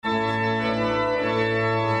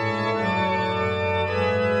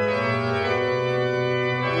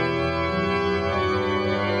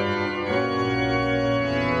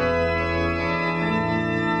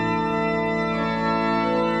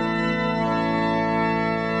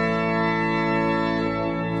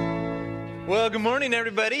Well, good morning,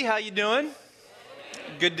 everybody. How you doing?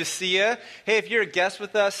 Good to see you. Hey, if you're a guest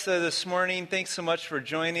with us this morning, thanks so much for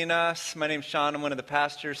joining us. My name's Sean. I'm one of the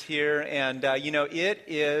pastors here, and it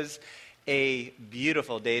is a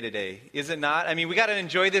beautiful day today, is it not? I mean, we got to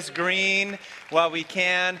enjoy this green while we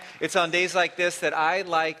can. It's on days like this that I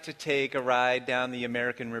like to take a ride down the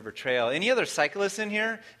American River Trail. Any other cyclists in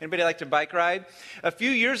here? Anybody like to bike ride? A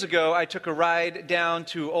few years ago, I took a ride down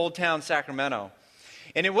to Old Town Sacramento.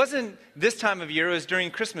 And it wasn't this time of year, it was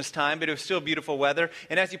during Christmas time, but it was still beautiful weather.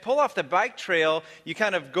 And as you pull off the bike trail, you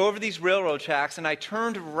kind of go over these railroad tracks, and I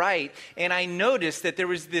turned right, and I noticed that there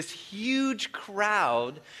was this huge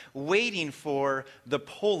crowd waiting for the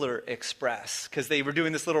Polar Express, because they were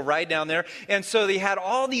doing this little ride down there. And so they had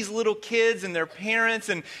all these little kids and their parents,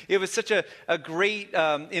 and it was such a great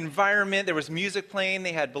environment. There was music playing,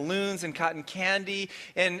 they had balloons and cotton candy,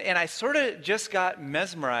 and I sort of just got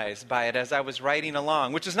mesmerized by it as I was riding along.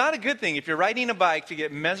 Which is not a good thing if you're riding a bike to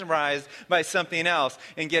get mesmerized by something else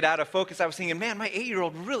and get out of focus. I was thinking, man, my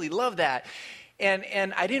 8-year-old really loved that.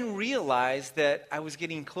 And I didn't realize that I was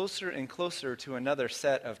getting closer and closer to another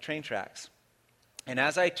set of train tracks. And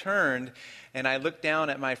as I turned and I looked down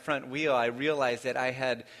at my front wheel, I realized that I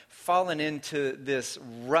had fallen into this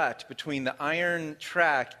rut between the iron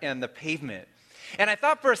track and the pavement. And I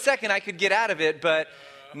thought for a second I could get out of it, but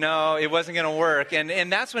no, it wasn't going to work. And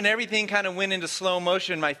that's when everything kind of went into slow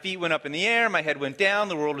motion. My feet went up in the air, my head went down,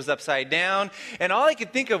 the world was upside down. And all I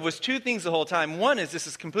could think of was two things the whole time. One is, this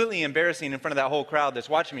is completely embarrassing in front of that whole crowd that's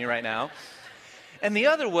watching me right now. And the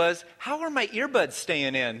other was, how are my earbuds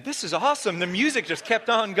staying in? This is awesome. The music just kept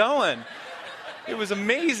on going. It was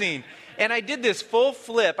amazing. And I did this full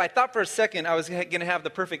flip. I thought for a second I was going to have the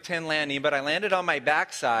perfect 10 landing, but I landed on my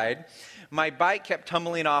backside. My bike kept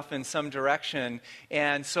tumbling off in some direction,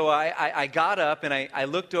 and so I got up and I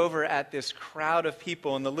looked over at this crowd of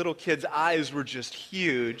people, and the little kids' eyes were just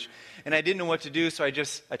huge, and I didn't know what to do, so I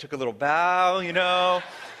took a little bow,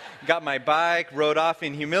 got my bike, rode off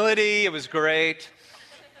in humility. It was great.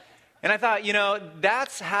 And I thought,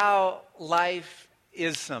 that's how life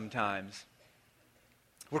is sometimes.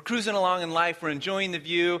 We're cruising along in life, we're enjoying the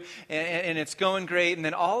view, and it's going great, and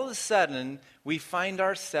then all of a sudden, we find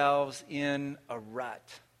ourselves in a rut.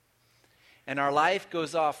 And our life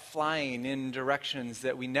goes off flying in directions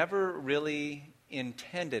that we never really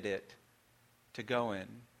intended it to go in.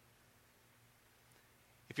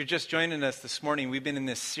 If you're just joining us this morning, we've been in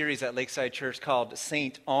this series at Lakeside Church called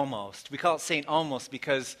Saint Almost. We call it Saint Almost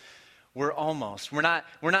because we're almost. We're not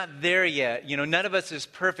there yet. None of us is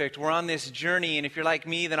perfect. We're on this journey, and if you're like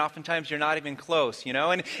me, then oftentimes you're not even close,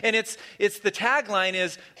 And it's the tagline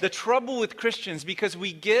is the trouble with Christians, because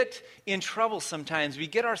we get in trouble sometimes. We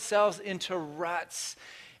get ourselves into ruts,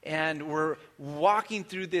 and we're walking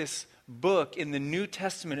through this book in the New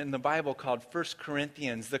Testament in the Bible called 1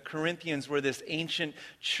 Corinthians. The Corinthians were this ancient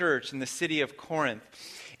church in the city of Corinth.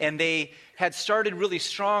 And they had started really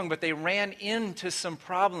strong, but they ran into some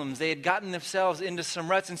problems. They had gotten themselves into some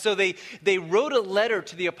ruts. And so they wrote a letter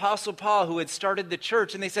to the Apostle Paul, who had started the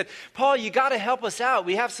church. And they said, Paul, you got to help us out.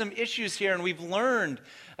 We have some issues here, and we've learned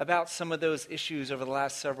about some of those issues over the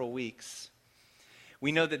last several weeks.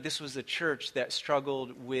 We know that this was a church that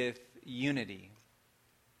struggled with unity.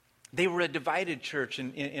 They were a divided church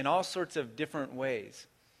in all sorts of different ways.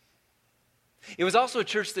 It was also a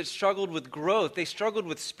church that struggled with growth. They struggled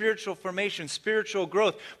with spiritual formation, spiritual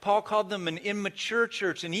growth. Paul called them an immature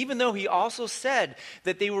church. And even though he also said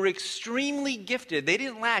that they were extremely gifted, they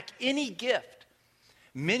didn't lack any gift,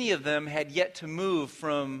 many of them had yet to move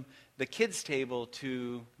from the kids' table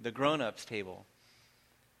to the grown-ups' table.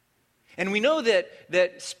 And we know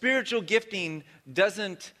that spiritual gifting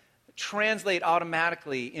doesn't translate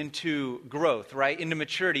automatically into growth, right? Into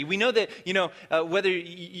maturity. We know that, whether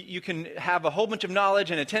you can have a whole bunch of knowledge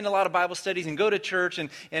and attend a lot of Bible studies and go to church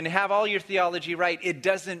and have all your theology right, it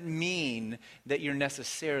doesn't mean that you're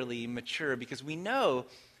necessarily mature, because we know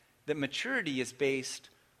that maturity is based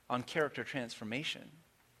on character transformation.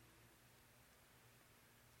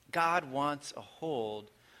 God wants a hold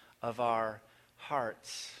of our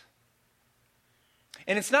hearts.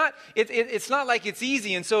 And it's not like it's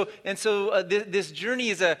easy, and so this journey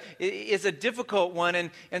is a difficult one,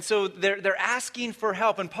 and so they're asking for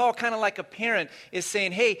help. And Paul, kind of like a parent, is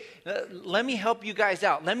saying, "Hey, let me help you guys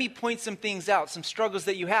out. Let me point some things out, some struggles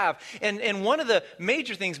that you have." And one of the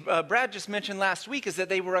major things Brad just mentioned last week is that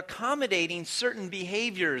they were accommodating certain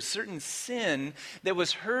behaviors, certain sin that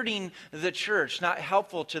was hurting the church, not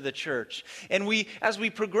helpful to the church. And as we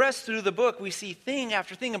progress through the book, we see thing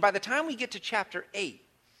after thing, and by the time we get to chapter 8.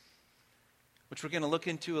 Which we're going to look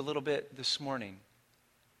into a little bit this morning.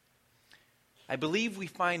 I believe we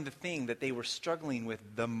find the thing that they were struggling with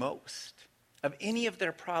the most of any of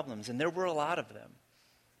their problems, and there were a lot of them.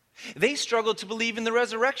 They struggled to believe in the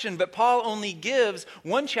resurrection, but Paul only gives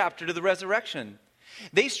one chapter to the resurrection.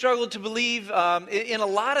 They struggled to believe in a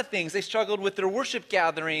lot of things. They struggled with their worship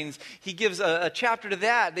gatherings. He gives a chapter to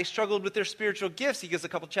that. They struggled with their spiritual gifts. He gives a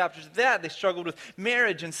couple chapters to that. They struggled with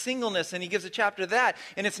marriage and singleness, and he gives a chapter to that.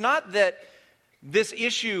 And it's not that this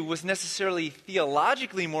issue was necessarily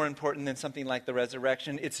theologically more important than something like the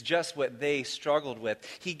resurrection. It's just what they struggled with.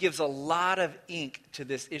 He gives a lot of ink to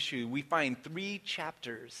this issue. We find 3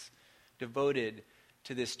 chapters devoted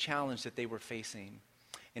to this challenge that they were facing.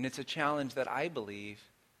 And it's a challenge that I believe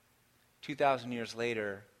 2,000 years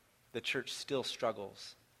later, the church still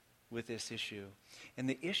struggles with this issue. And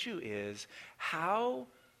the issue is, how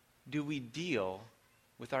do we deal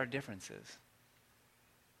with our differences?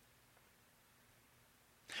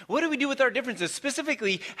 What do we do with our differences?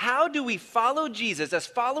 Specifically, how do we follow Jesus as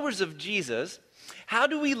followers of Jesus? How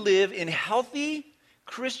do we live in healthy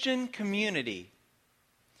Christian community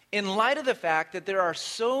in light of the fact that there are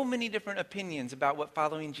so many different opinions about what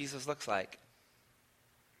following Jesus looks like?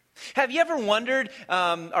 Have you ever wondered,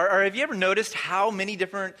 or have you ever noticed how many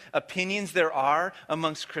different opinions there are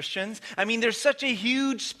amongst Christians? I mean, there's such a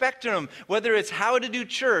huge spectrum, whether it's how to do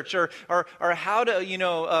church or how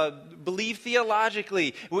to, believe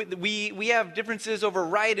theologically. We have differences over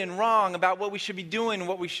right and wrong, about what we should be doing,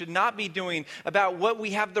 what we should not be doing, about what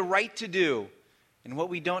we have the right to do and what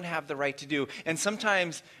we don't have the right to do. And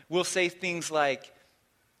sometimes we'll say things like,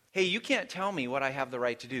 hey, you can't tell me what I have the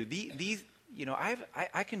right to do.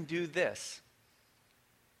 I can do this.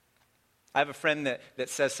 I have a friend that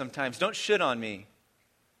says sometimes, don't shit on me.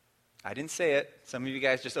 I didn't say it. Some of you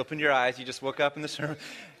guys just opened your eyes. You just woke up in the sermon.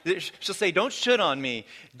 She'll say, don't shit on me.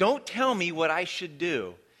 Don't tell me what I should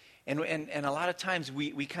do. And a lot of times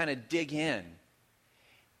we kind of dig in.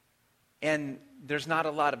 And there's not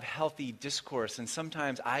a lot of healthy discourse. And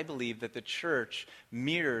sometimes I believe that the church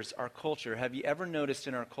mirrors our culture. Have you ever noticed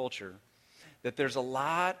in our culture that there's a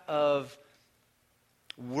lot of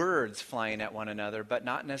words flying at one another, but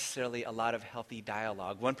not necessarily a lot of healthy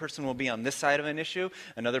dialogue? One person will be on this side of an issue,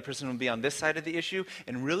 another person will be on this side of the issue,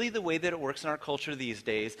 and really the way that it works in our culture these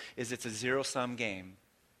days is it's a zero-sum game.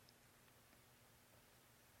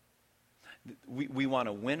 We want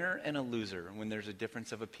a winner and a loser when there's a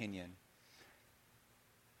difference of opinion.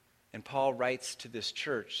 And Paul writes to this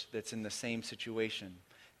church that's in the same situation.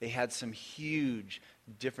 They had some huge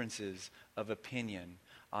differences of opinion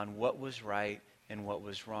on what was right and what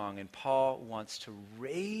was wrong. And Paul wants to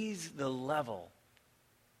raise the level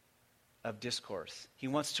of discourse. He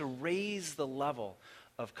wants to raise the level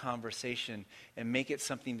of conversation and make it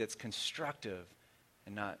something that's constructive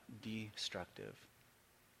and not destructive.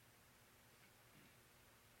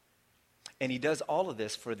 And he does all of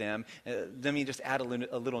this for them. Let me just add a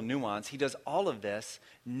little nuance. He does all of this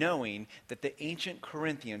knowing that the ancient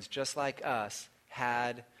Corinthians, just like us,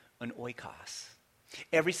 had an oikos.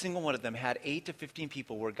 Every single one of them had 8 to 15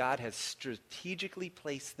 people where God has strategically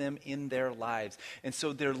placed them in their lives. And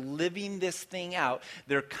so they're living this thing out.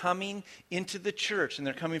 They're coming into the church, and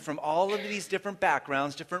they're coming from all of these different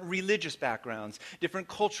backgrounds, different religious backgrounds, different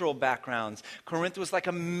cultural backgrounds. Corinth was like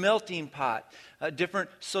a melting pot, different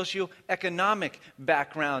socioeconomic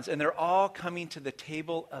backgrounds, and they're all coming to the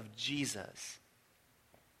table of Jesus.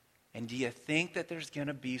 And do you think that there's going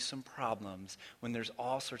to be some problems when there's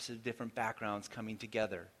all sorts of different backgrounds coming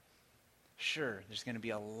together? Sure, there's going to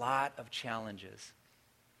be a lot of challenges.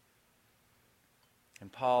 And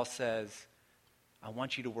Paul says, I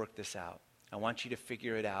want you to work this out. I want you to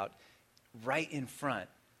figure it out right in front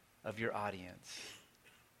of your audience.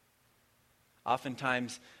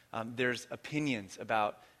 Oftentimes, there's opinions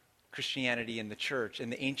about Christianity in the church, and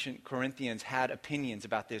the ancient Corinthians had opinions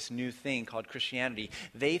about this new thing called Christianity.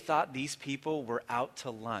 They thought these people were out to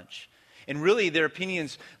lunch. And really, their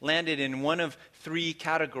opinions landed in one of 3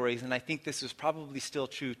 categories, and I think this is probably still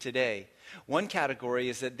true today. One category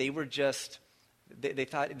is that they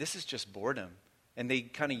thought this is just boredom. And they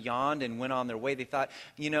kind of yawned and went on their way. They thought,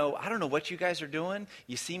 I don't know what you guys are doing.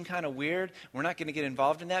 You seem kind of weird. We're not going to get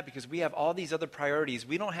involved in that because we have all these other priorities.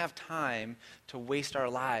 We don't have time to waste our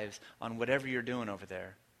lives on whatever you're doing over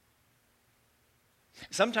there.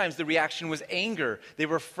 Sometimes the reaction was anger. They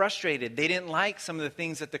were frustrated. They didn't like some of the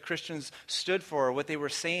things that the Christians stood for, or what they were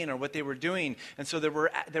saying, or what they were doing. And so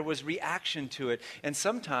there was reaction to it. And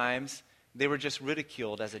sometimes they were just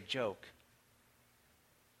ridiculed as a joke.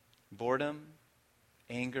 Boredom,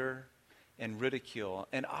 anger, and ridicule.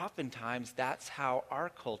 And oftentimes that's how our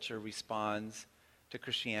culture responds to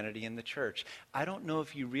Christianity in the church. I don't know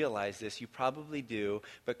if you realize this, you probably do,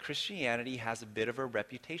 but Christianity has a bit of a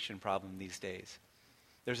reputation problem these days.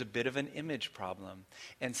 There's a bit of an image problem.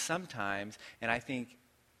 And sometimes, and I think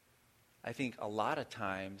a lot of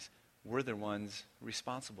times, we're the ones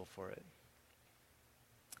responsible for it.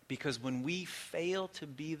 Because when we fail to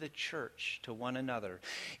be the church to one another,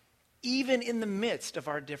 even in the midst of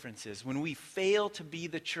our differences, when we fail to be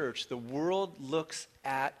the church, the world looks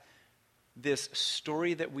at this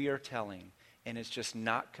story that we are telling and is just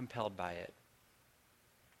not compelled by it.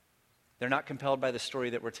 They're not compelled by the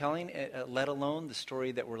story that we're telling, let alone the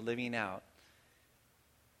story that we're living out.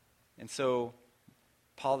 And so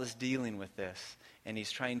Paul is dealing with this, and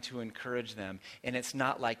he's trying to encourage them. And it's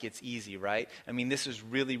not like it's easy, right? I mean, this is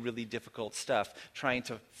really, really difficult stuff, trying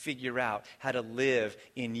to figure out how to live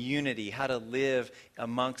in unity, how to live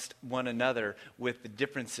amongst one another with the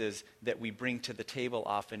differences that we bring to the table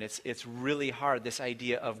often. It's really hard, this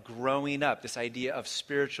idea of growing up, this idea of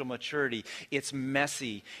spiritual maturity. It's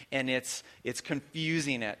messy, and it's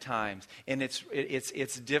confusing at times, and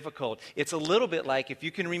it's difficult. It's a little bit like, if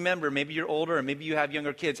you can remember, maybe you're older or maybe you have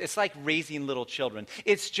younger kids, it's like raising little children.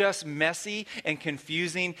 It's just messy and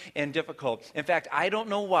confusing and difficult. In fact, I don't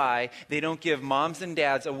know why they don't give moms and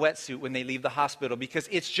dads a wetsuit when they leave the hospital, because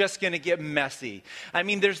it's just going to get messy. I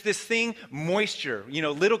mean, there's this thing, moisture,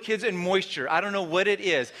 little kids and moisture. I don't know what it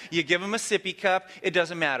is. You give them a sippy cup, it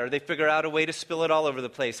doesn't matter. They figure out a way to spill it all over the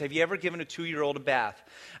place. Have you ever given a 2-year-old a bath?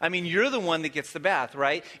 I mean, you're the one that gets the bath,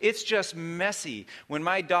 right? It's just messy. When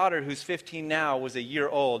my daughter, who's 15 now, was a year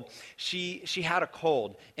old, she had a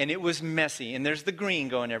cold, and it was messy. And there's the green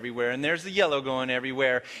going everywhere, and there's the yellow going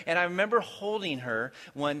everywhere. And I remember holding her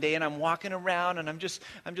one day, and I'm walking around, and I'm just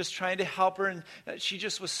trying to help her, and she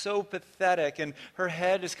just was so pathetic, and her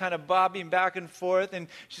head is kind of bobbing back and forth, and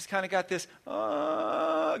she's kind of got this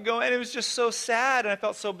going, and it was just so sad, and I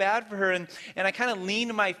felt so bad for her, and I kind of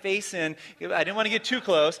leaned my face in. I didn't want to get too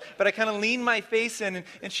close, but I kind of leaned my face in,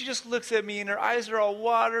 and she just looks at me, and her eyes are all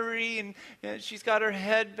watery, and she's got her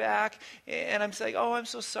head back, and I'm saying, "Oh, I'm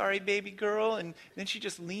so sorry, baby girl," and then she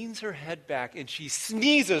just leans her head back, and she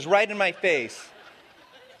sneezes right in my face.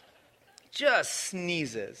 Just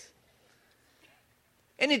sneezes.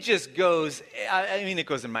 And it just goes, it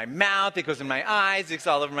goes in my mouth, it goes in my eyes, it's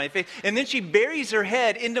all over my face. And then she buries her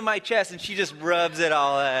head into my chest, and she just rubs it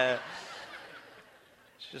all.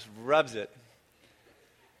 She just rubs it.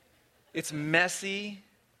 It's messy,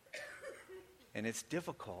 and it's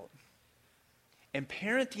difficult. And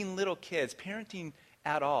parenting little kids, parenting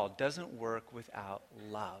at all, doesn't work without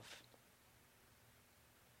love.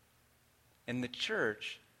 And the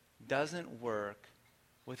church doesn't work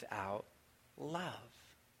without love.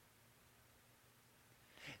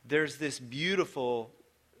 There's this beautiful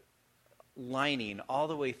lining all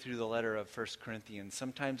the way through the letter of 1 Corinthians.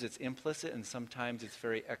 Sometimes it's implicit and sometimes it's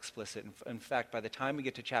very explicit. In fact, by the time we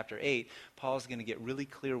get to chapter 8, Paul's going to get really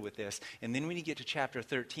clear with this. And then when you get to chapter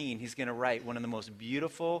 13, he's going to write one of the most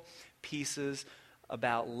beautiful pieces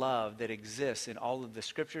about love that exists in all of the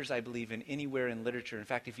scriptures, I believe, in anywhere in literature. In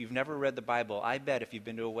fact, if you've never read the Bible, I bet if you've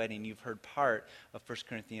been to a wedding, you've heard part of 1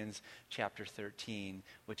 Corinthians chapter 13,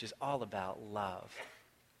 which is all about love.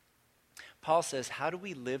 Paul says, how do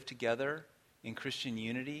we live together in Christian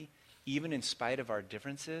unity, even in spite of our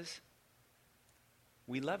differences?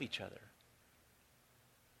 We love each other.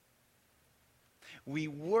 We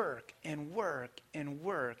work and work and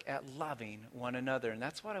work at loving one another. And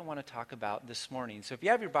that's what I want to talk about this morning. So if you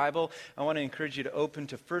have your Bible, I want to encourage you to open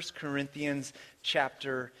to 1 Corinthians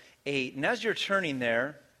chapter 8. And as you're turning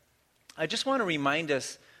there, I just want to remind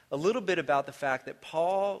us a little bit about the fact that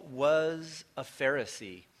Paul was a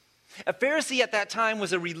Pharisee. A Pharisee at that time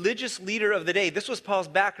was a religious leader of the day. This was Paul's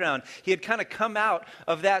background. He had kind of come out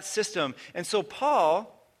of that system. And so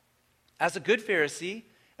Paul, as a good Pharisee,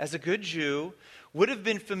 as a good Jew, would have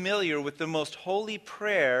been familiar with the most holy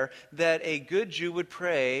prayer that a good Jew would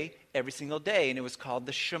pray every single day, and it was called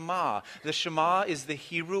the Shema. The Shema is the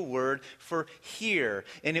Hebrew word for hear,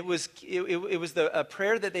 and it was a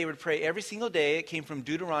prayer that they would pray every single day. It came from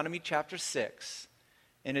Deuteronomy chapter 6,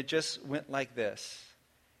 and it just went like this.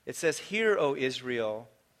 It says, "Hear, O Israel,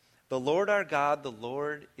 the Lord our God, the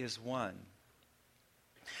Lord is one.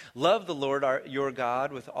 Love the Lord your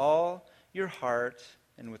God with all your heart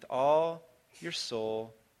and with all your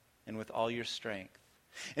soul and with all your strength."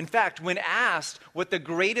 In fact, when asked what the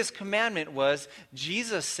greatest commandment was,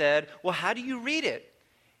 Jesus said, "Well, how do you read it?"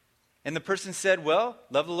 And the person said, "Well,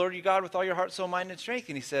 love the Lord your God with all your heart, soul, mind, and strength."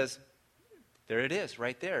 And he says, there it is,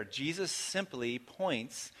 right there. Jesus simply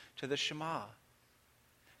points to the Shema.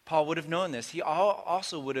 Paul would have known this. He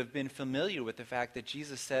also would have been familiar with the fact that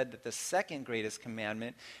Jesus said that the second greatest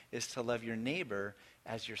commandment is to love your neighbor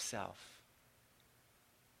as yourself.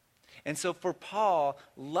 And so for Paul,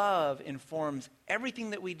 love informs everything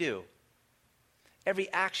that we do.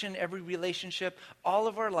 Every action, every relationship, all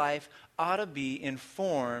of our life ought to be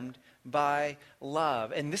informed by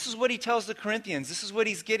love. And this is what he tells the Corinthians. This is what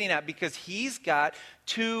he's getting at, because he's got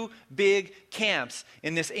two big camps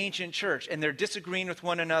in this ancient church, and they're disagreeing with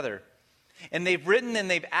one another. And they've written and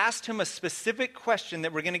they've asked him a specific question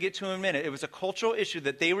that we're going to get to in a minute. It was a cultural issue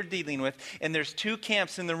that they were dealing with, and there's two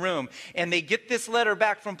camps in the room. And they get this letter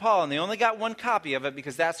back from Paul, and they only got one copy of it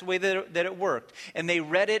because that's the way that it worked. And they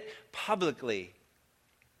read it publicly.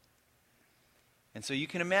 And so you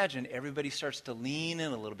can imagine everybody starts to lean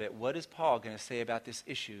in a little bit. What is Paul going to say about this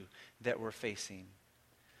issue that we're facing?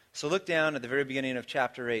 So look down at the very beginning of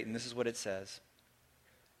chapter 8, and this is what it says.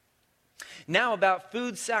 Now about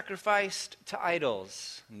food sacrificed to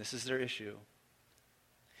idols, and this is their issue.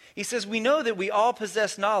 He says, we know that we all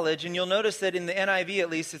possess knowledge, and you'll notice that in the NIV at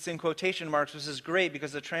least, it's in quotation marks, which is great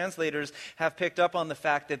because the translators have picked up on the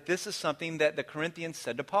fact that this is something that the Corinthians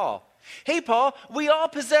said to Paul. Hey, Paul, we all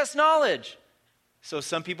possess knowledge. So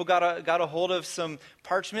some people got a hold of some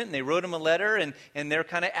parchment and they wrote him a letter and they're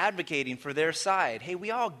kind of advocating for their side. Hey,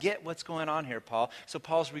 we all get what's going on here, Paul. So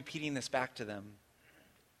Paul's repeating this back to them.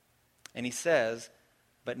 And he says,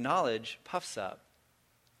 but knowledge puffs up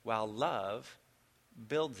while love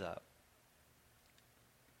builds up.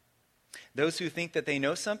 Those who think that they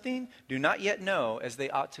know something do not yet know as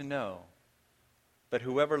they ought to know. But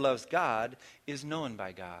whoever loves God is known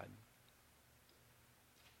by God.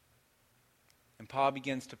 And Paul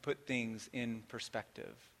begins to put things in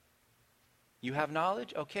perspective. You have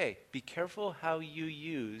knowledge? Okay, be careful how you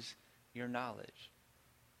use your knowledge.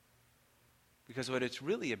 Because what it's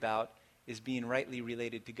really about is being rightly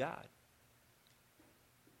related to God.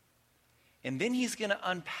 And then he's going to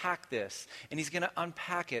unpack this, and he's going to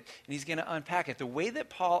unpack it, and he's going to unpack it. The way that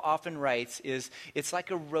Paul often writes is, it's like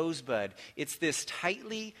a rosebud. It's this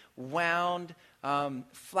tightly wound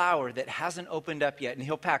flower that hasn't opened up yet, and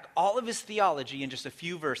he'll pack all of his theology in just a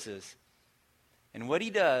few verses. And what he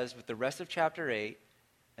does with the rest of chapter 8,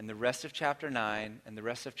 and the rest of chapter 9, and the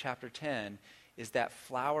rest of chapter 10, is that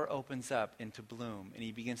flower opens up into bloom, and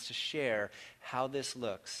he begins to share how this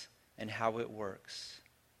looks and how it works.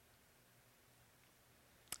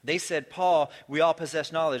 They said, Paul, we all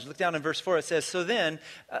possess knowledge. Look down in verse 4. It says, so then,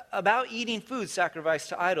 about eating food sacrificed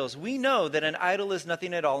to idols, we know that an idol is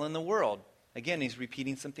nothing at all in the world. Again, he's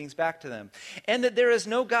repeating some things back to them. And that there is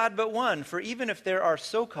no God but one. For even if there are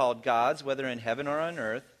so-called gods, whether in heaven or on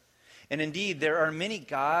earth, and indeed there are many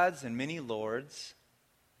gods and many lords,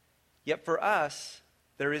 yet for us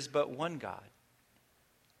there is but one God,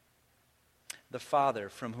 the Father,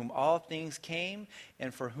 from whom all things came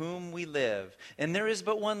and for whom we live. And there is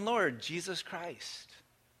but one Lord, Jesus Christ,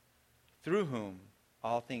 through whom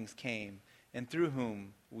all things came and through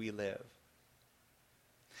whom we live.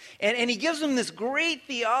 And he gives them this great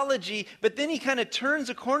theology, but then he kind of turns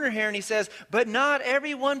a corner here and he says, but not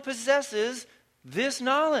everyone possesses this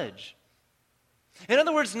knowledge. In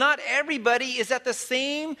other words, not everybody is at the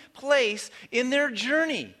same place in their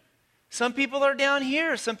journey. Some people are down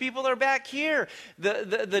here. Some people are back here.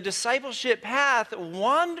 The discipleship path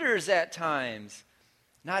wanders at times.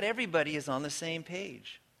 Not everybody is on the same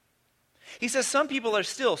page. He says some people are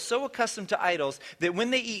still so accustomed to idols that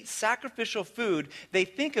when they eat sacrificial food, they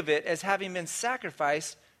think of it as having been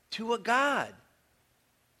sacrificed to a god.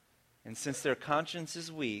 And since their conscience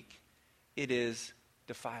is weak, it is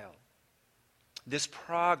defiled. This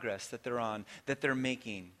progress that they're on, that they're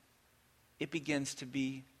making, it begins to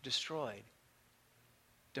be destroyed,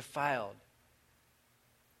 defiled.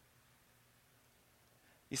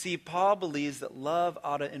 You see, Paul believes that love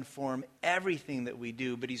ought to inform everything that we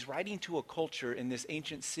do, but he's writing to a culture in this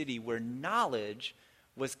ancient city where knowledge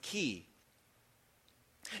was key.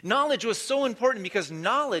 Knowledge was so important because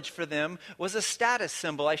knowledge for them was a status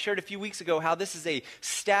symbol. I shared a few weeks ago how this is a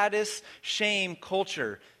status shame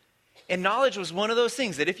culture. And knowledge was one of those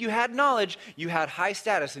things that if you had knowledge, you had high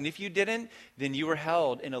status. And if you didn't, then you were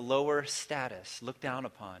held in a lower status, looked down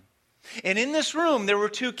upon. And in this room, there were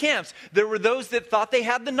two camps. There were those that thought they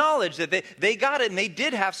had the knowledge, that they got it, and they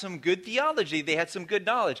did have some good theology. They had some good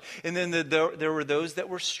knowledge. And then there were those that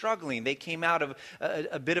were struggling. They came out of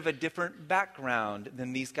a bit of a different background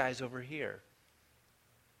than these guys over here.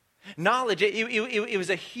 Knowledge, it was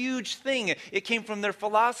a huge thing. It came from their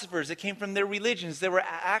philosophers. It came from their religions. There were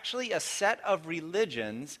actually a set of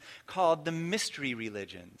religions called the mystery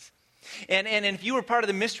religions. And if you were part of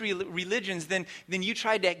the mystery religions, then you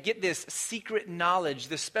tried to get this secret knowledge,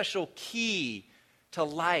 this special key to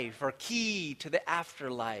life or key to the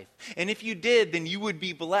afterlife. And if you did, then you would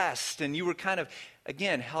be blessed. And you were kind of,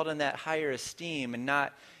 again, held in that higher esteem and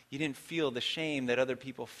you didn't feel the shame that other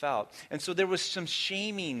people felt. And so there was some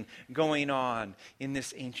shaming going on in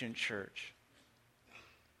this ancient church.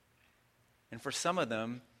 And for some of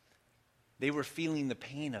them, they were feeling the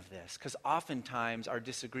pain of this, because oftentimes our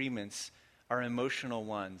disagreements are emotional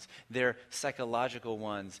ones. They're psychological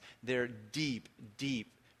ones. They're deep,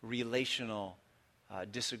 deep relational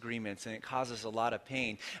disagreements, and it causes a lot of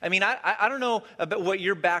pain. I mean, I don't know about what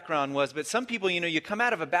your background was, but some people, you come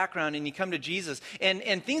out of a background and you come to Jesus,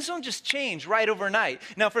 and things don't just change right overnight.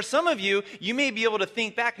 Now, for some of you, you may be able to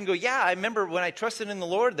think back and go, yeah, I remember when I trusted in the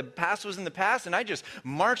Lord, the past was in the past, and I just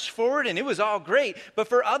marched forward, and it was all great. But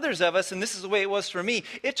for others of us, and this is the way it was for me,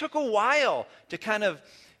 it took a while to kind of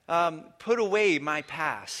put away my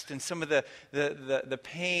past and some of the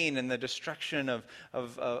pain and the destruction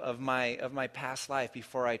of my past life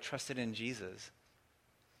before I trusted in Jesus.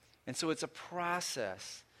 And so it's a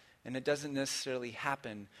process, and it doesn't necessarily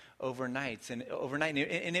happen overnight. And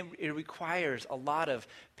it requires a lot of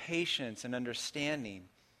patience and understanding.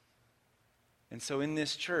 And so in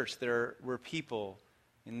this church, there were people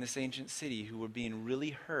in this ancient city who were being really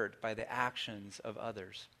hurt by the actions of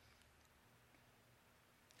others.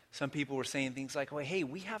 Some people were saying things like, well, hey,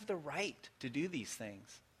 we have the right to do these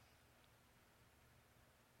things.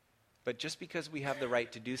 But just because we have the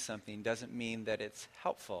right to do something doesn't mean that it's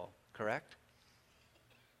helpful, correct?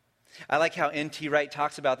 I like how N.T. Wright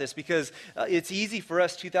talks about this, because it's easy for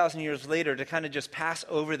us 2,000 years later to kind of just pass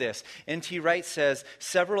over this. N.T. Wright says,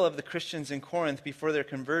 several of the Christians in Corinth before their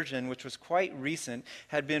conversion, which was quite recent,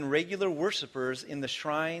 had been regular worshipers in the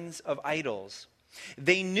shrines of idols.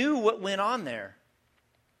 They knew what went on there.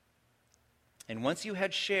 And once you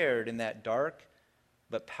had shared in that dark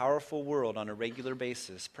but powerful world on a regular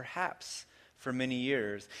basis, perhaps for many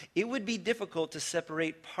years, it would be difficult to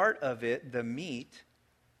separate part of it, the meat,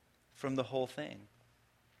 from the whole thing.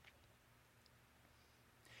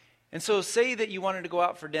 And so say that you wanted to go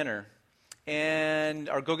out for dinner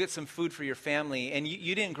or go get some food for your family, and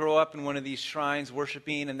you didn't grow up in one of these shrines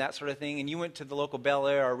worshiping and that sort of thing, and you went to the local Bel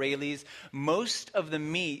Air or Rayleigh's. Most of the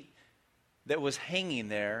meat that was hanging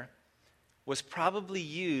there was probably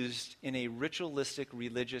used in a ritualistic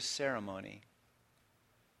religious ceremony.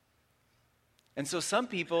 And so some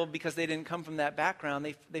people, because they didn't come from that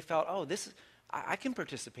background, they felt, oh, I can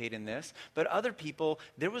participate in this. But other people,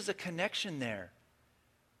 there was a connection there.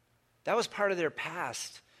 That was part of their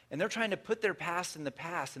past. And they're trying to put their past in the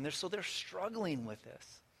past, and they're struggling with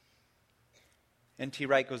this. N.T.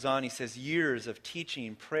 Wright goes on, he says, years of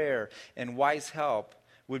teaching, prayer, and wise help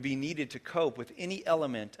would be needed to cope with any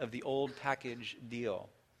element of the old package deal.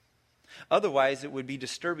 Otherwise, it would be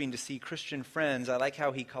disturbing to see Christian friends, I like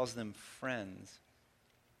how he calls them friends,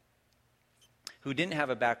 who didn't have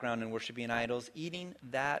a background in worshiping idols, eating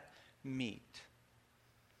that meat.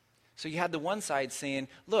 So you had the one side saying,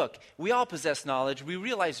 look, we all possess knowledge. We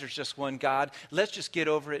realize there's just one God. Let's just get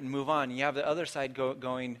over it and move on. And you have the other side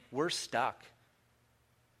going, we're stuck.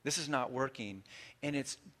 This is not working. And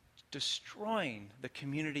it's destroying the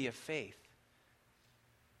community of faith.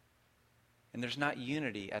 And there's not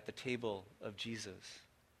unity at the table of Jesus.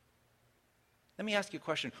 Let me ask you a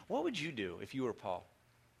question. What would you do if you were Paul?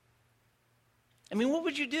 I mean, what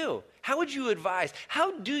would you do? How would you advise?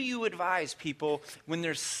 How do you advise people when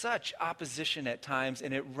there's such opposition at times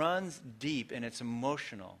and it runs deep and it's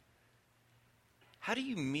emotional? How do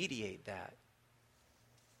you mediate that?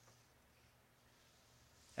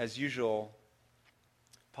 As usual,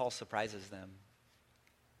 Paul surprises them.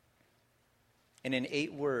 And in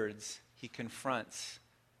 8 words, he confronts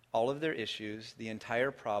all of their issues, the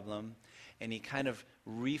entire problem, and he kind of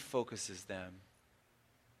refocuses them.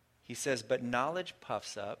 He says, but knowledge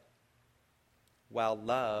puffs up, while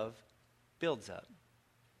love builds up.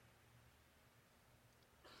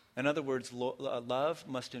 In other words, love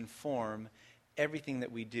must inform everything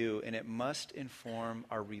that we do, and it must inform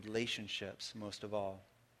our relationships most of all.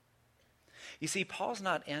 You see, Paul's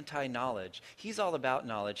not anti-knowledge. He's all about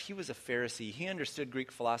knowledge. He was a Pharisee. He understood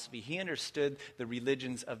Greek philosophy. He understood the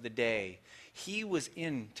religions of the day. He was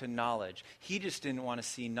into knowledge. He just didn't want to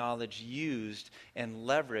see knowledge used and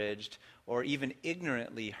leveraged or even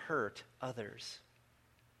ignorantly hurt others.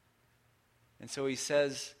 And so he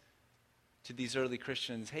says to these early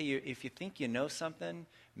Christians, hey, if you think you know something,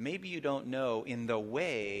 maybe you don't know in the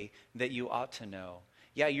way that you ought to know.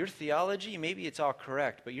 Yeah, your theology, maybe it's all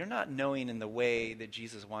correct, but you're not knowing in the way that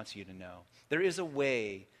Jesus wants you to know. There is a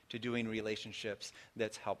way to doing relationships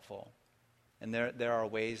that's helpful. and there are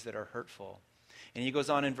ways that are hurtful. And he goes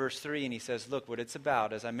on in verse 3 and he says, look, what it's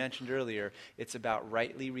about, as I mentioned earlier, it's about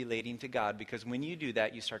rightly relating to God, because when you do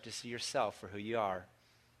that, you start to see yourself for who you are.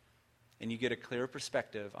 And you get a clearer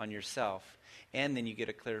perspective on yourself, and then you get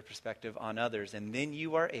a clearer perspective on others, and then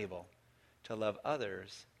you are able to love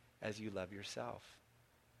others as you love yourself.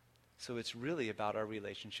 So it's really about our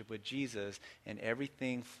relationship with Jesus, and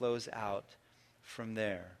everything flows out from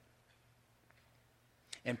there.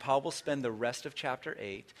 And Paul will spend the rest of chapter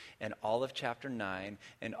 8 and all of chapter 9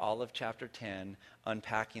 and all of chapter 10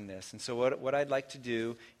 unpacking this. And so what I'd like to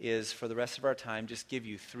do is, for the rest of our time, just give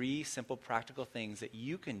you 3 simple practical things that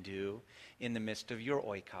you can do in the midst of your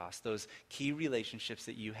oikos, those key relationships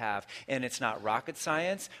that you have. And it's not rocket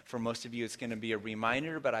science. For most of you, it's going to be a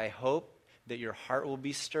reminder, but I hope that your heart will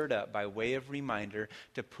be stirred up by way of reminder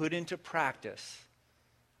to put into practice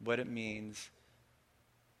what it means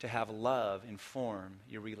to have love inform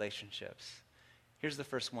your relationships. Here's the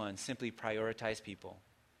first one. Simply prioritize people.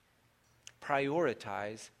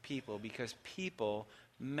 Prioritize people, because people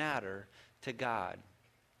matter to God.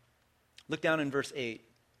 Look down in verse 8.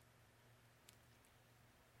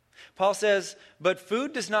 Paul says, "But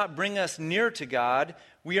food does not bring us near to God.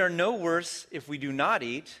 We are no worse if we do not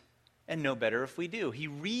eat, and no better if we do." He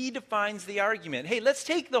redefines the argument. Hey, let's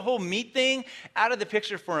take the whole meat thing out of the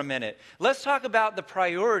picture for a minute. Let's talk about the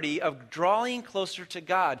priority of drawing closer to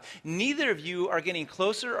God. Neither of you are getting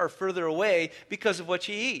closer or further away because of what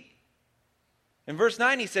you eat. In verse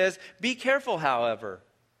 9 he says, "Be careful, however."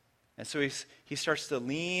 And so he starts to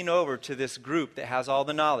lean over to this group that has all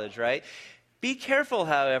the knowledge, right? "Be careful,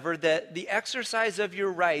 however, that the exercise of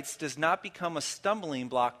your rights does not become a stumbling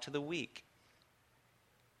block to the weak."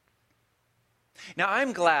 Now,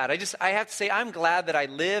 I'm glad, I have to say, I'm glad that I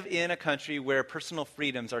live in a country where personal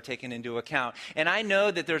freedoms are taken into account. And I know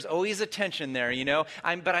that there's always a tension there,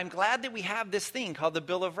 but I'm glad that we have this thing called the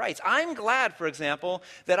Bill of Rights. I'm glad, for example,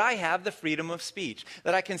 that I have the freedom of speech,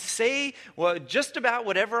 that I can say just about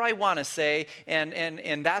whatever I want to say,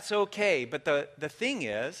 and that's okay. But the thing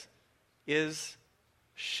is,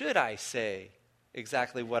 should I say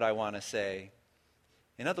exactly what I want to say?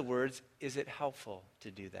 In other words, is it helpful to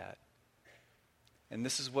do that? And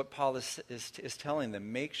this is what Paul is telling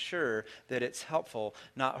them. Make sure that it's helpful,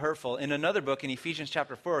 not hurtful. In another book, in Ephesians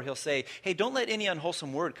chapter 4, he'll say, hey, don't let any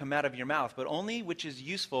unwholesome word come out of your mouth, but only which is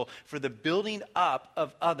useful for the building up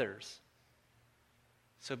of others.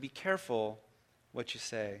 So be careful what you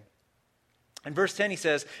say. In verse 10 he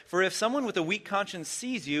says, "For if someone with a weak conscience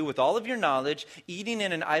sees you with all of your knowledge eating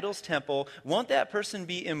in an idol's temple, won't that person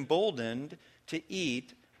be emboldened to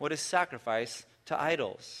eat what is sacrificed to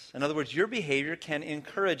idols?" In other words, your behavior can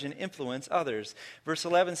encourage and influence others. Verse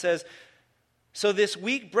 11 says, "So this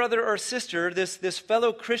weak brother or sister, this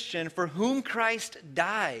fellow Christian for whom Christ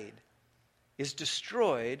died, is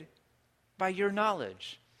destroyed by your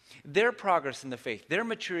knowledge." Their progress in the faith, their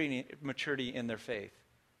maturity in their faith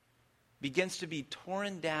begins to be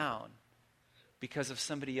torn down because of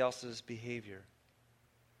somebody else's behavior.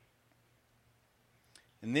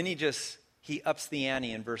 And then he ups the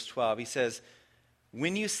ante in verse 12. He says,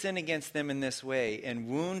 "When you sin against them in this way and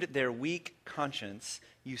wound their weak conscience,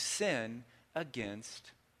 you sin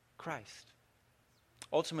against Christ."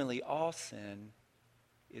 Ultimately, all sin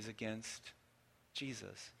is against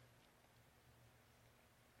Jesus.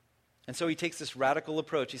 And so he takes this radical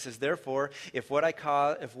approach. He says, "Therefore, if what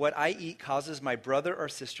I eat causes my brother or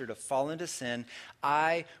sister to fall into sin,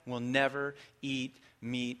 I will never eat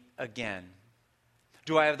meat again."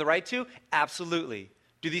 Do I have the right to? Absolutely.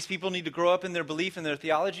 Do these people need to grow up in their belief and their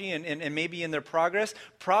theology and maybe in their progress?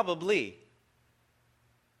 Probably.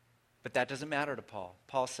 But that doesn't matter to Paul.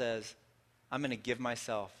 Paul says, I'm going to give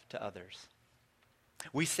myself to others.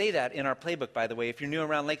 We say that in our playbook, by the way. If you're new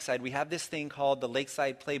around Lakeside, we have this thing called the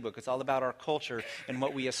Lakeside Playbook. It's all about our culture and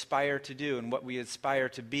what we aspire to do and what we aspire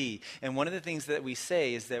to be. And one of the things that we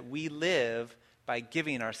say is that we live by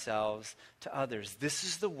giving ourselves to others. This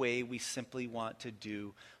is the way we simply want to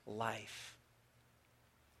do life.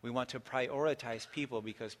 We want to prioritize people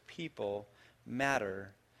because people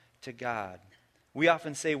matter to God. We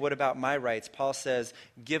often say, what about my rights? Paul says,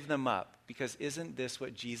 give them up, because isn't this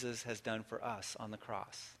what Jesus has done for us on the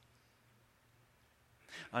cross?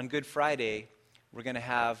 On Good Friday, we're going to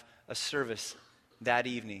have a service that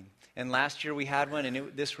evening. And last year we had one,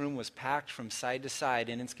 and this room was packed from side to side,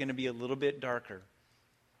 and it's going to be a little bit darker.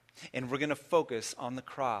 And we're going to focus on the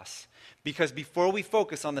cross. Because before we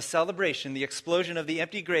focus on the celebration, the explosion of the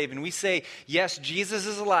empty grave, and we say, yes, Jesus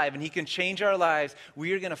is alive and he can change our lives,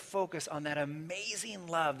 we are going to focus on that amazing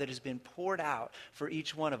love that has been poured out for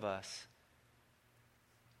each one of us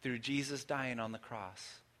through Jesus dying on the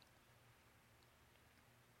cross.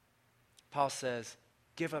 Paul says,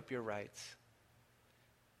 give up your rights.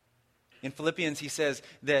 In Philippians, he says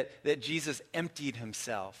that Jesus emptied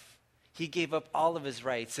himself. He gave up all of his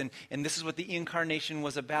rights, and this is what the incarnation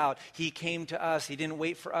was about. He came to us. He didn't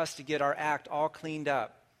wait for us to get our act all cleaned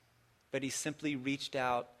up, but he simply reached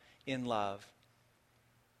out in love.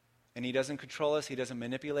 And he doesn't control us. He doesn't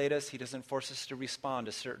manipulate us. He doesn't force us to respond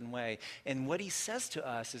a certain way. And what he says to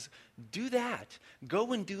us is, do that.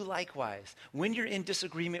 Go and do likewise. When you're in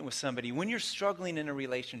disagreement with somebody, when you're struggling in a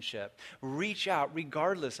relationship, reach out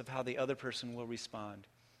regardless of how the other person will respond.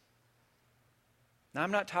 Now,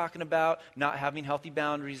 I'm not talking about not having healthy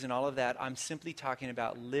boundaries and all of that. I'm simply talking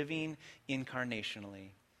about living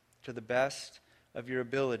incarnationally to the best of your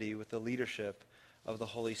ability with the leadership of the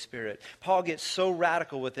Holy Spirit. Paul gets so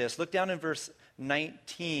radical with this. Look down in verse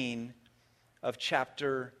 19 of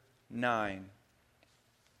chapter 9.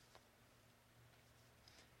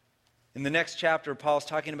 In the next chapter, Paul's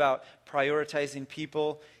talking about prioritizing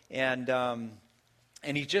people, and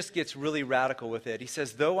he just gets really radical with it. He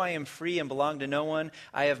says, though I am free and belong to no one,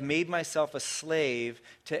 I have made myself a slave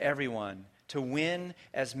to everyone, to win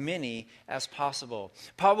as many as possible.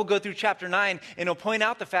 Paul will go through chapter 9 and he'll point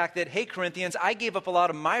out the fact that, hey, Corinthians, I gave up a lot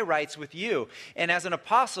of my rights with you. And as an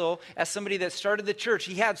apostle, as somebody that started the church,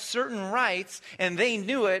 he had certain rights and they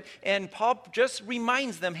knew it. And Paul just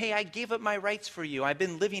reminds them, hey, I gave up my rights for you. I've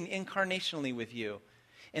been living incarnationally with you.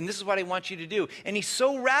 And this is what I want you to do. And he's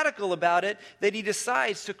so radical about it that he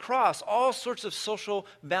decides to cross all sorts of social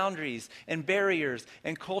boundaries and barriers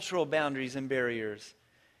and cultural boundaries and barriers.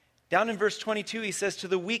 Down in verse 22, he says, to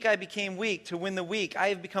the weak I became weak, to win the weak. I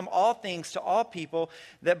have become all things to all people,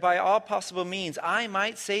 that by all possible means I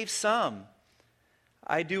might save some.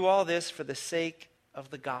 I do all this for the sake of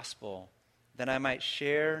the gospel, that I might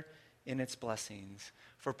share in its blessings.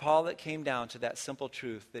 For Paul, it came down to that simple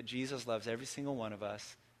truth that Jesus loves every single one of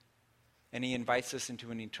us, and he invites us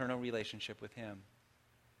into an eternal relationship with him.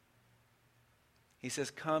 He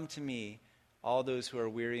says, come to me, all those who are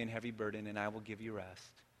weary and heavy burdened, and I will give you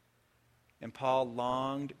rest. And Paul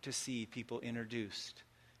longed to see people introduced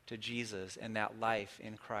to Jesus and that life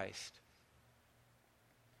in Christ.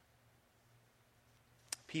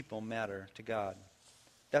 People matter to God.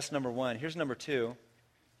 That's number one. Here's number two.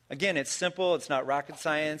 Again, it's simple. It's not rocket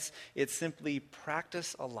science. It's simply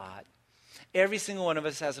practice a lot. Every single one of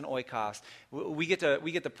us has an oikos. We get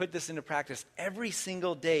to put this into practice every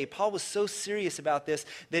single day. Paul was so serious about this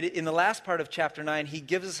that in the last part of chapter 9, he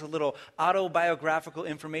gives us a little autobiographical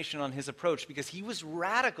information on his approach because he was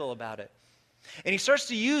radical about it. And he starts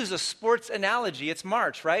to use a sports analogy. It's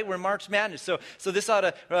March, right? We're March Madness. So this ought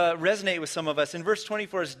to resonate with some of us. In verse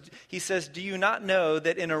 24, he says, do you not know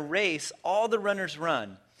that in a race all the runners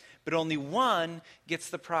run, but only one gets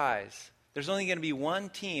the prize? There's only going to be one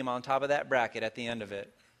team on top of that bracket at the end of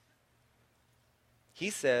it. He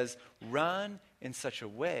says, run in such a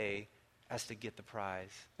way as to get the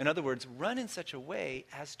prize. In other words, run in such a way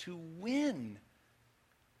as to win.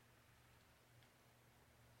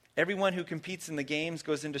 Everyone who competes in the games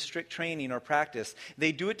goes into strict training or practice.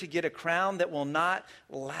 They do it to get a crown that will not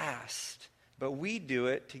last, but we do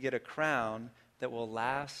it to get a crown that will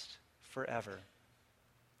last forever.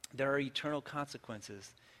 There are eternal consequences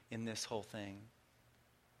in this whole thing.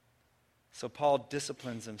 So Paul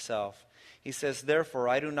disciplines himself. He says, therefore,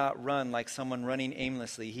 I do not run like someone running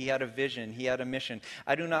aimlessly. He had a vision. He had a mission.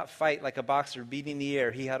 I do not fight like a boxer beating the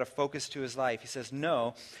air. He had a focus to his life. He says,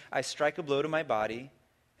 no, I strike a blow to my body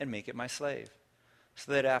and make it my slave,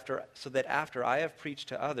 so that after I have preached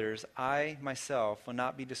to others, I myself will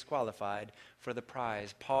not be disqualified for the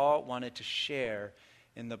prize. Paul wanted to share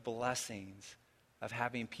in the blessings of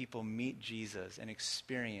having people meet Jesus and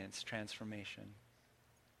experience transformation.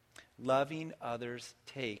 Loving others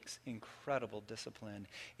takes incredible discipline,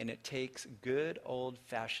 and it takes good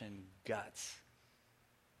old-fashioned guts.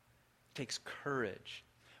 It takes courage.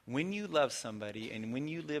 When you love somebody and when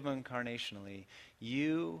you live incarnationally,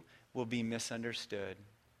 you will be misunderstood.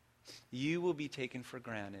 You will be taken for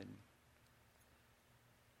granted.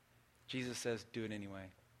 Jesus says, do it anyway.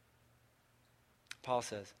 Paul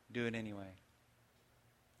says, do it anyway.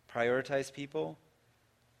 Prioritize people,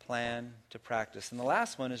 plan to practice. And the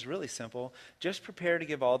last one is really simple. Just prepare to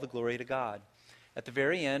give all the glory to God. At the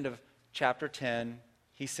very end of chapter 10,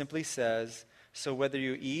 he simply says, so whether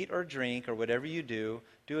you eat or drink or whatever you do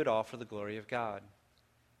it all for the glory of God.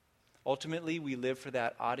 Ultimately, we live for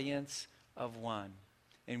that audience of one.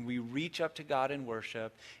 And we reach up to God in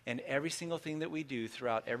worship, and every single thing that we do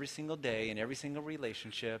throughout every single day and every single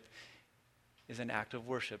relationship is an act of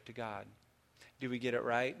worship to God. Do we get it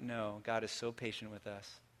right? No. God is so patient with us.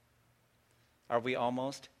 Are we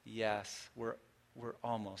almost? Yes. We're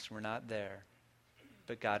We're not there.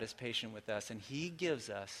 But God is patient with us, and he gives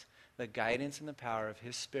us the guidance and the power of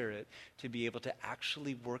his Spirit to be able to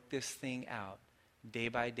actually work this thing out day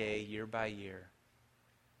by day, year by year,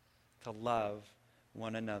 to love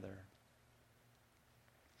one another.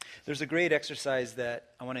 There's a great exercise that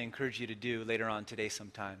I want to encourage you to do later on today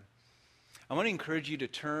sometime. I want to encourage you to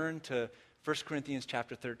turn to 1 Corinthians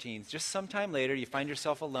chapter 13. Just sometime later, you find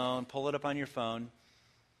yourself alone, pull it up on your phone,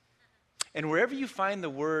 and wherever you find the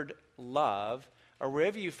word love, or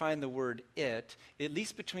wherever you find the word it, at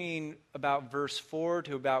least between about verse 4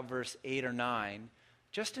 to about verse 8 or 9,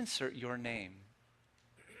 just insert your name.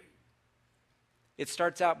 It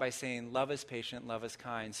starts out by saying, love is patient, love is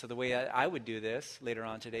kind. So the way I would do this later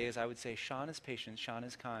on today is I would say, Sean is patient, Sean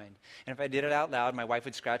is kind. And if I did it out loud, my wife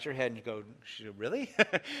would scratch her head and go, really?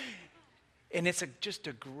 And it's just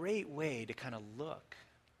a great way to kind of look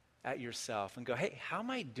at yourself and go, hey, how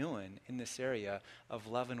am I doing in this area of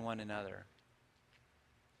loving one another?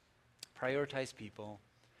 Prioritize people,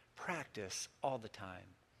 practice all the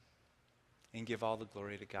time, and give all the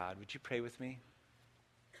glory to God. Would you pray with me?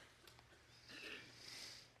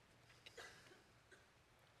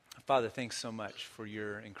 Father, thanks so much for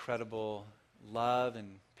your incredible love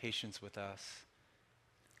and patience with us.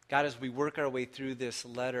 God, as we work our way through this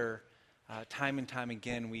letter, time and time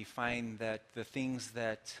again, we find that the things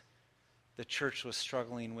that the church was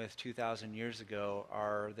struggling with 2,000 years ago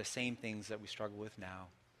are the same things that we struggle with now.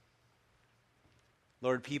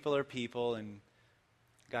 Lord, people are people, and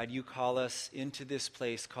God, you call us into this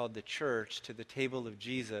place called the church, to the table of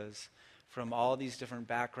Jesus, from all these different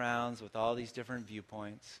backgrounds, with all these different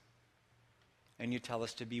viewpoints. And you tell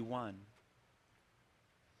us to be one.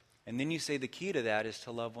 And then you say the key to that is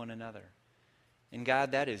to love one another. And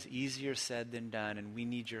God, that is easier said than done. And we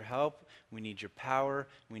need your help. We need your power.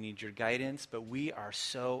 We need your guidance. But we are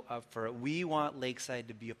so up for it. We want Lakeside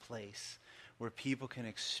to be a place where people can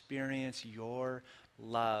experience your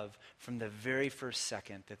love from the very first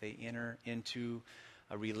second that they enter into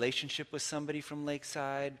a relationship with somebody from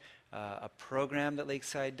Lakeside, a program that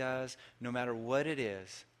Lakeside does, no matter what it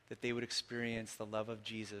is, that they would experience the love of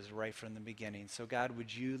Jesus right from the beginning. So God,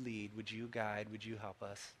 would you lead, would you guide, would you help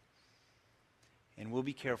us? And we'll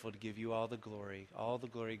be careful to give you all the glory. All the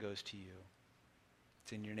glory goes to you.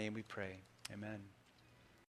 It's in your name we pray. Amen.